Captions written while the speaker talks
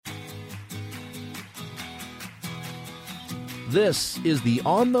This is the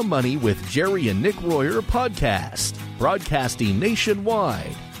On the Money with Jerry and Nick Royer podcast, broadcasting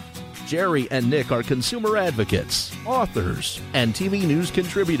nationwide. Jerry and Nick are consumer advocates, authors, and TV news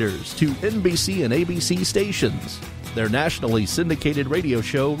contributors to NBC and ABC stations. Their nationally syndicated radio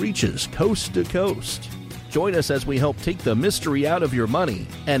show reaches coast to coast. Join us as we help take the mystery out of your money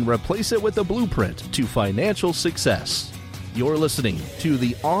and replace it with a blueprint to financial success. You're listening to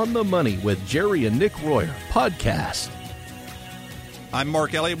the On the Money with Jerry and Nick Royer podcast. I'm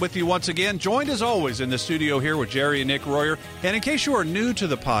Mark Elliott with you once again, joined as always in the studio here with Jerry and Nick Royer. And in case you are new to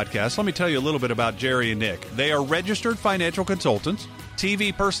the podcast, let me tell you a little bit about Jerry and Nick. They are registered financial consultants,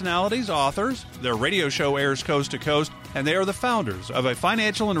 TV personalities, authors. Their radio show airs coast to coast, and they are the founders of a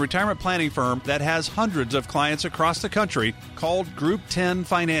financial and retirement planning firm that has hundreds of clients across the country called Group 10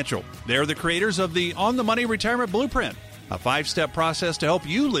 Financial. They're the creators of the On the Money Retirement Blueprint, a 5-step process to help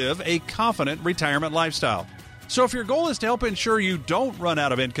you live a confident retirement lifestyle. So if your goal is to help ensure you don't run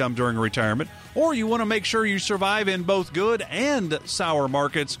out of income during retirement, or you want to make sure you survive in both good and sour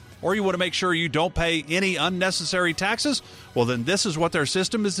markets, or you want to make sure you don't pay any unnecessary taxes, well then this is what their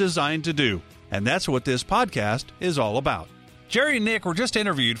system is designed to do. And that's what this podcast is all about. Jerry and Nick were just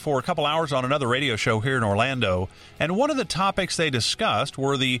interviewed for a couple hours on another radio show here in Orlando, and one of the topics they discussed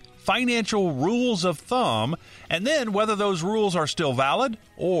were the financial rules of thumb, and then whether those rules are still valid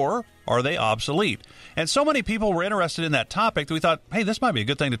or are they obsolete. And so many people were interested in that topic that we thought, hey, this might be a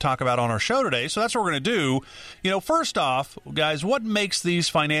good thing to talk about on our show today. So that's what we're going to do. First off, guys, what makes these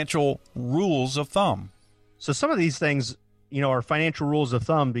financial rules of thumb? So some of these things, are financial rules of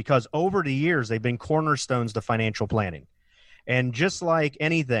thumb because over the years, they've been cornerstones to financial planning. And just like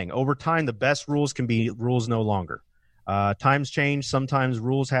anything, over time, the best rules can be rules no longer. Times change. Sometimes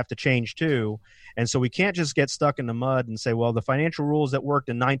rules have to change too. And so we can't just get stuck in the mud and say, well, the financial rules that worked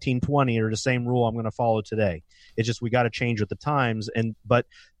in 1920 are the same rule I'm going to follow today. It's just we got to change with the times. But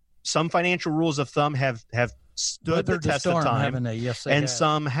some financial rules of thumb have stood the test of time, haven't they? Yes, they have.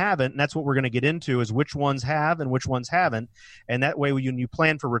 Some haven't. And that's what we're going to get into is which ones have and which ones haven't. And that way, when you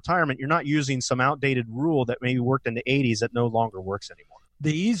plan for retirement, you're not using some outdated rule that maybe worked in the 80s that no longer works anymore.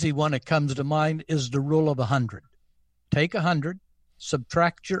 The easy one that comes to mind is the rule of 100. Take 100,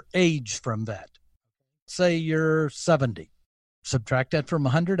 subtract your age from that. Say you're 70. Subtract that from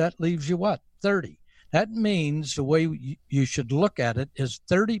 100, that leaves you what? 30. That means the way you should look at it is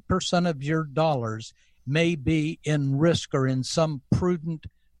 30% of your dollars may be in risk or in some prudent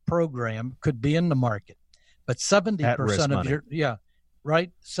program, could be in the market. But 70% of your,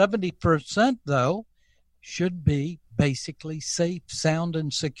 70% though should be basically safe, sound,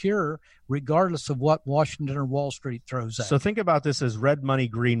 and secure, regardless of what Washington or Wall Street throws at. So think about this as red money,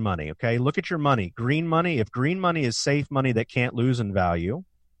 green money, okay? Look at your money. Green money, if green money is safe money that can't lose in value,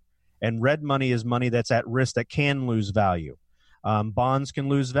 and red money is money that's at risk that can lose value. Bonds can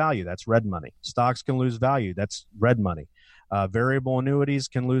lose value. That's red money. Stocks can lose value. That's red money. Variable annuities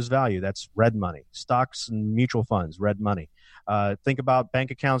can lose value. That's red money. Stocks and mutual funds, red money. Think about bank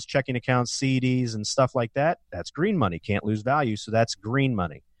accounts, checking accounts, CDs, and stuff like that. That's green money. Can't lose value. So that's green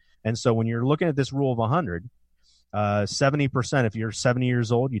money. And so when you're looking at this rule of 100, 70%, if you're 70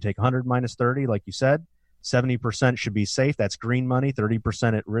 years old, you take 100 minus 30, like you said, 70% should be safe. That's green money,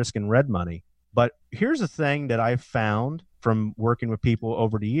 30% at risk and red money. But here's a thing that I've found from working with people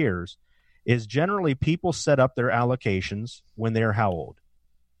over the years is generally people set up their allocations when they're how old?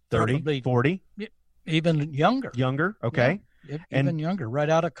 30, 40? Even younger. Younger, okay. Yeah, even younger, right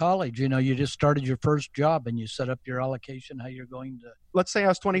out of college. You just started your first job and you set up your allocation, how you're going to. Let's say I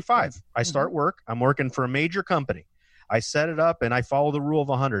was 25. I start work. I'm working for a major company. I set it up and I follow the rule of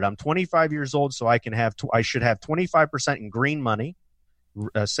 100. I'm 25 years old, so I should have 25% in green money,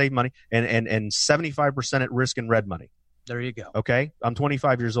 save money, and 75% at risk and red money. There you go. Okay, I'm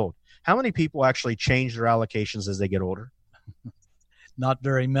 25 years old. How many people actually change their allocations as they get older? Not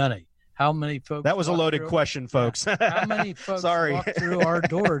very many. How many folks? That was a loaded question, folks. Yeah. How many folks walk through our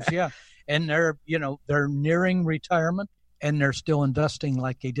doors? Yeah, and they're nearing retirement and they're still investing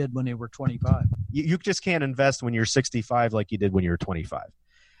like they did when they were 25. You just can't invest when you're 65 like you did when you were 25.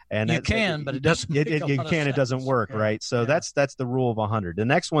 And you can, but it doesn't. It doesn't work, yeah. Right? So yeah. That's the rule of 100. The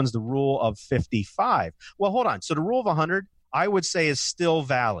next one's the rule of 55. Well, hold on. So the rule of 100, I would say, is still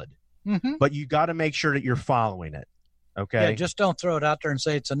valid, but you got to make sure that you're following it. Okay. Yeah, just don't throw it out there and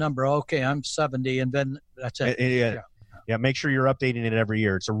say it's a number. Okay, I'm 70, and then that's it. Yeah. Make sure you're updating it every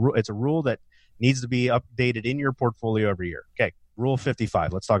year. It's a rule that needs to be updated in your portfolio every year. Okay. Rule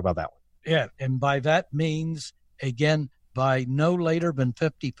 55. Let's talk about that one. Yeah, and by that means, again, by no later than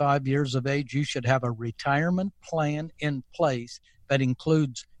 55 years of age, you should have a retirement plan in place that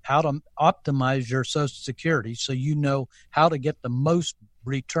includes how to optimize your Social Security so you know how to get the most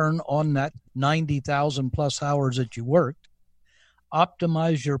return on that 90,000 plus hours that you worked.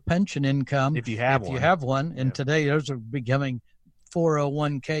 Optimize your pension income if you have one. And today those are becoming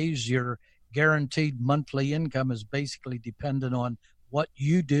 401ks. Your guaranteed monthly income is basically dependent on what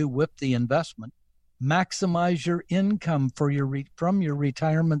you do with the investment. Maximize your income from your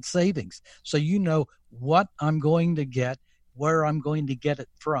retirement savings so you know what I'm going to get, where I'm going to get it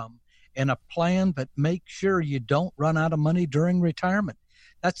from, and a plan that makes sure you don't run out of money during retirement.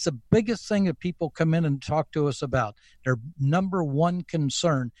 That's the biggest thing that people come in and talk to us about. Their number one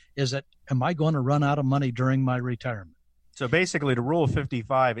concern is that, am I going to run out of money during my retirement? So basically, the rule of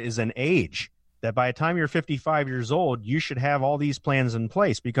 55 is an age that by the time you're 55 years old, you should have all these plans in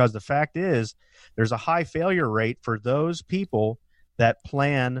place, because the fact is there's a high failure rate for those people that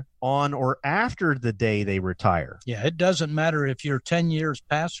plan on or after the day they retire. Yeah, it doesn't matter if you're 10 years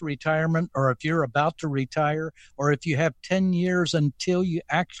past retirement or if you're about to retire or if you have 10 years until you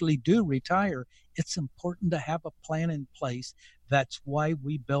actually do retire. It's important to have a plan in place. That's why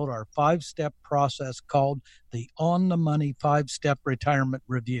we built our 5-step process called the On the Money 5-Step Retirement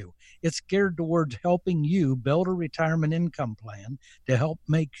Review. It's geared towards helping you build a retirement income plan to help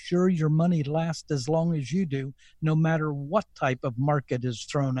make sure your money lasts as long as you do, no matter what type of market is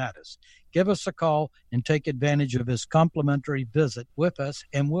thrown at us. Give us a call and take advantage of this complimentary visit with us,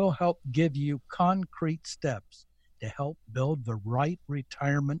 and we'll help give you concrete steps to help build the right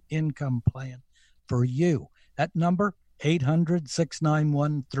retirement income plan for you. That number,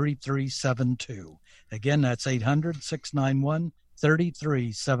 800-691-3372. Again, that's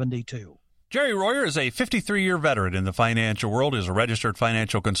 800-691-3372. Jerry Royer is a 53-year veteran in the financial world, is a registered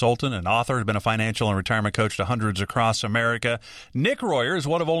financial consultant and author, has been a financial and retirement coach to hundreds across America. Nick Royer is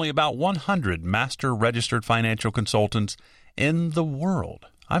one of only about 100 master registered financial consultants in the world.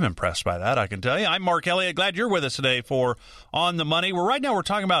 I'm impressed by that, I can tell you. I'm Mark Elliott. Glad you're with us today for On the Money. Well, right now we're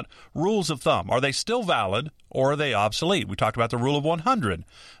talking about rules of thumb. Are they still valid or are they obsolete? We talked about the rule of 100.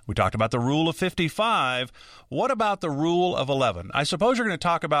 We talked about the rule of 55. What about the rule of 11? I suppose you're going to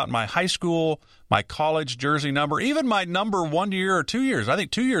talk about my high school, my college jersey number, even my number 1 year or 2 years. I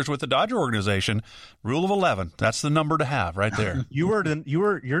think 2 years with the Dodger organization. Rule of 11. That's the number to have right there.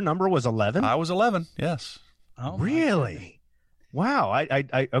 Your number was 11? I was 11, yes. Oh, really? Wow.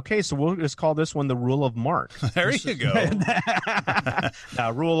 Okay, so we'll just call this one the rule of Mark. There you go.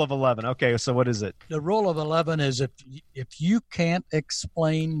 Now, rule of 11. Okay, so what is it? The rule of 11 is if you can't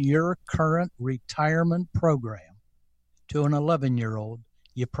explain your current retirement program to an 11-year-old,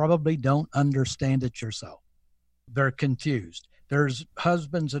 you probably don't understand it yourself. They're confused. There's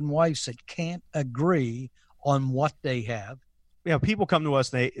husbands and wives that can't agree on what they have. You know, people come to us,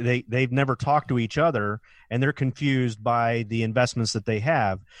 they've never talked to each other, and they're confused by the investments that they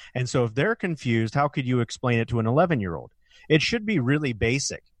have. And so if they're confused, how could you explain it to an 11-year-old? It should be really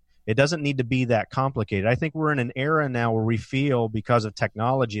basic. It doesn't need to be that complicated. I think we're in an era now where we feel, because of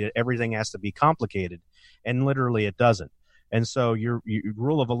technology, that everything has to be complicated, and literally it doesn't. And so your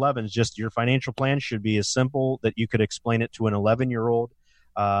rule of 11 is just your financial plan should be as simple that you could explain it to an 11-year-old,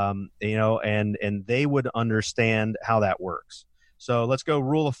 and they would understand how that works. So let's go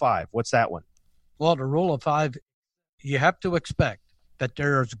rule of 5. What's that one? Well, the rule of 5, you have to expect that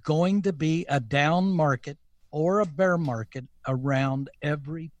there's going to be a down market or a bear market around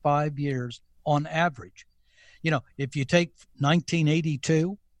every 5 years on average. You know, if you take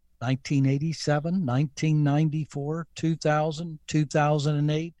 1982, 1987, 1994, 2000,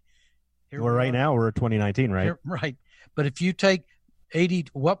 2008. Well, right now we're at 2019, right? Right. But if you take 80,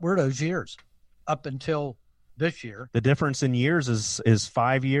 what were those years up until this year? The difference in years is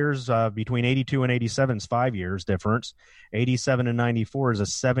 5 years. Between 82 and 87 is 5 years difference. 87 and 94 is a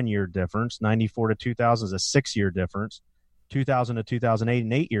 7-year difference. 94 to 2000 is a 6-year difference. 2000 to 2008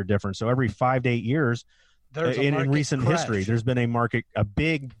 an 8-year difference. So every 5 to 8 years in recent history, there's been a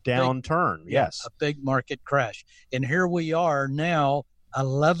big downturn. Yes, a big market crash. And here we are now,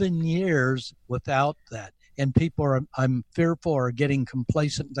 11 years without that. And people I'm fearful, are getting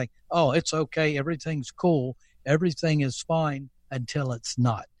complacent and think, oh, it's okay, everything's cool, everything is fine, until it's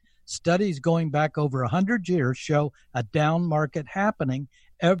not. Studies going back over 100 years show a down market happening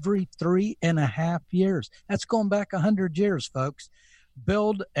every 3.5 years. That's going back 100 years, folks.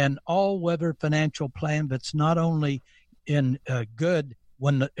 Build an all-weather financial plan that's not only in good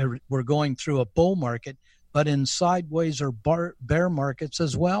when we're going through a bull market, but in sideways or bear markets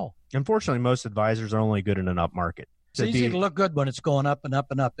as well. Unfortunately, most advisors are only good in an up market. It's easy to look good when it's going up and up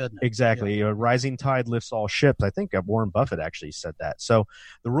and up, isn't it? Exactly. Yeah. A rising tide lifts all ships. I think Warren Buffett actually said that. So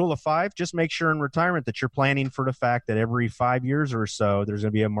the rule of 5, just make sure in retirement that you're planning for the fact that every 5 years or so, there's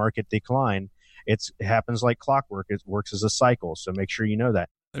going to be a market decline. It happens like clockwork. It works as a cycle. So make sure you know that.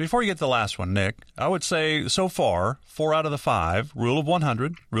 Before you get to the last one, Nick, I would say so far, 4 out of the 5, rule of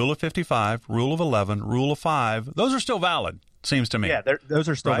 100, rule of 55, rule of 11, rule of 5, those are still valid, seems to me. Yeah, those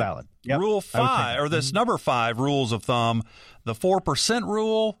are still valid. Yep. Rule 5, or this number 5 rules of thumb, the 4%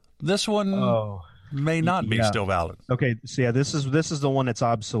 rule, this one may not be still valid. Okay, so yeah, this is the one that's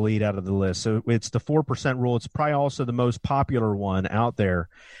obsolete out of the list. So it's the 4% rule. It's probably also the most popular one out there.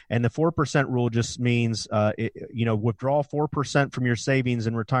 And the 4% rule just means, withdraw 4% from your savings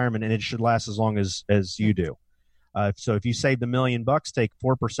in retirement, and it should last as long as you do. So if you saved $1 million, take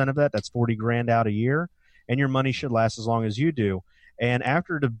 4% of that. That's $40,000 out a year, and your money should last as long as you do. And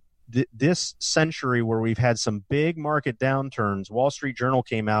after this century where we've had some big market downturns, Wall Street Journal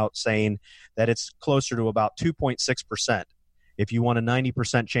came out saying that it's closer to about 2.6% if you want a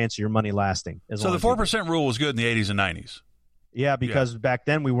 90% chance of your money lasting. So the 4% rule was good in the 80s and 90s. Yeah, because back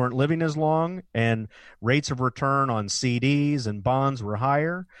then we weren't living as long, and rates of return on CDs and bonds were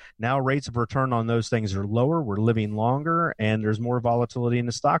higher. Now rates of return on those things are lower. We're living longer, and there's more volatility in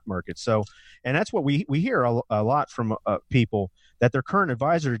the stock market. So, and that's what we hear a lot from people, that their current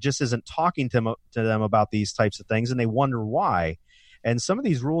advisor just isn't talking to them about these types of things, and they wonder why. And some of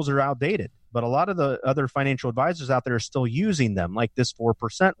these rules are outdated, but a lot of the other financial advisors out there are still using them, like this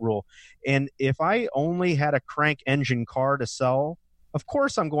 4% rule. And if I only had a crank engine car to sell, of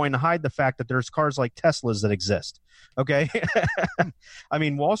course I'm going to hide the fact that there's cars like Teslas that exist. Okay. I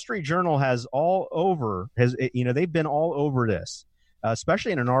mean, Wall Street Journal they've been all over this,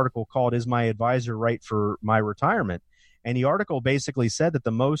 especially in an article called "Is My Advisor Right for My Retirement?" And the article basically said that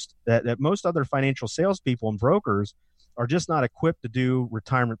that most other financial salespeople and brokers are just not equipped to do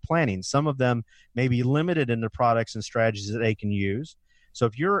retirement planning. Some of them may be limited in the products and strategies that they can use. So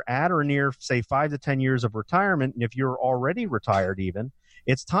if you're at or near, say, 5 to 10 years of retirement, and if you're already retired even,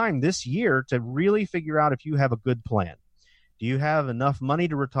 it's time this year to really figure out if you have a good plan. Do you have enough money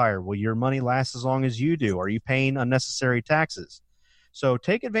to retire? Will your money last as long as you do? Are you paying unnecessary taxes? So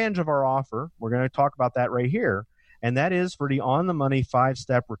take advantage of our offer. We're going to talk about that right here. And that is for the On the Money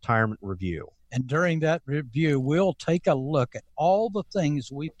 5-Step Retirement Review. And during that review, we'll take a look at all the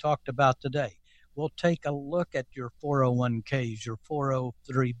things we've talked about today. We'll take a look at your 401ks, your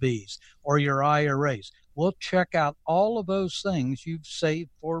 403bs, or your IRAs. We'll check out all of those things you've saved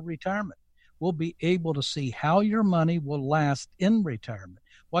for retirement. We'll be able to see how your money will last in retirement.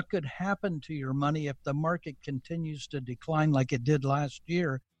 What could happen to your money if the market continues to decline like it did last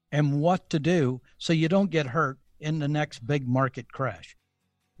year, and what to do so you don't get hurt in the next big market crash.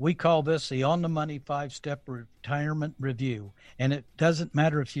 We call this the On the Money 5-Step Retirement Review, and it doesn't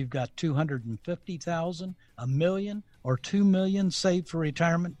matter if you've got $250,000, $1 million, or $2 million saved for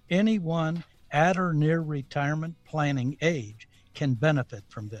retirement. Anyone at or near retirement planning age can benefit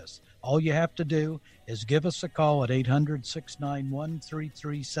from this. All you have to do is give us a call at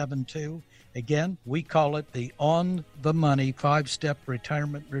 800-691-3372. Again, we call it the On the Money 5-Step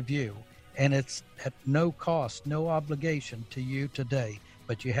Retirement Review, and it's at no cost, no obligation to you today.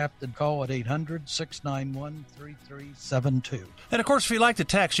 But you have to call at 800-691-3372. And, of course, if you like to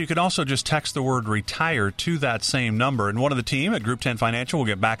text, you can also just text the word RETIRE to that same number. And one of the team at Group 10 Financial will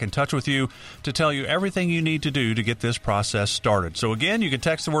get back in touch with you to tell you everything you need to do to get this process started. So, again, you can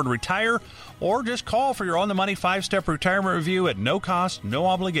text the word RETIRE or just call for your On the Money 5-Step Retirement Review at no cost, no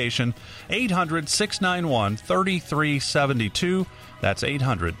obligation, 800-691-3372. That's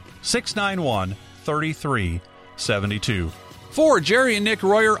 800-691-3372. For Jerry and Nick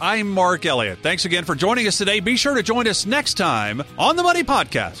Royer, I'm Mark Elliott. Thanks again for joining us today. Be sure to join us next time on The Money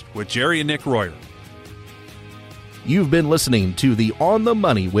Podcast with Jerry and Nick Royer. You've been listening to the On the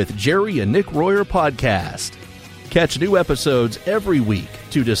Money with Jerry and Nick Royer podcast. Catch new episodes every week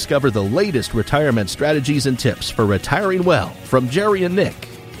to discover the latest retirement strategies and tips for retiring well from Jerry and Nick.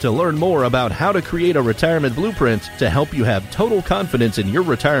 To learn more about how to create a retirement blueprint to help you have total confidence in your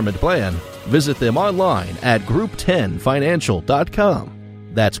retirement plan, visit them online at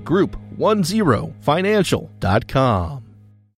group10financial.com. That's group10financial.com.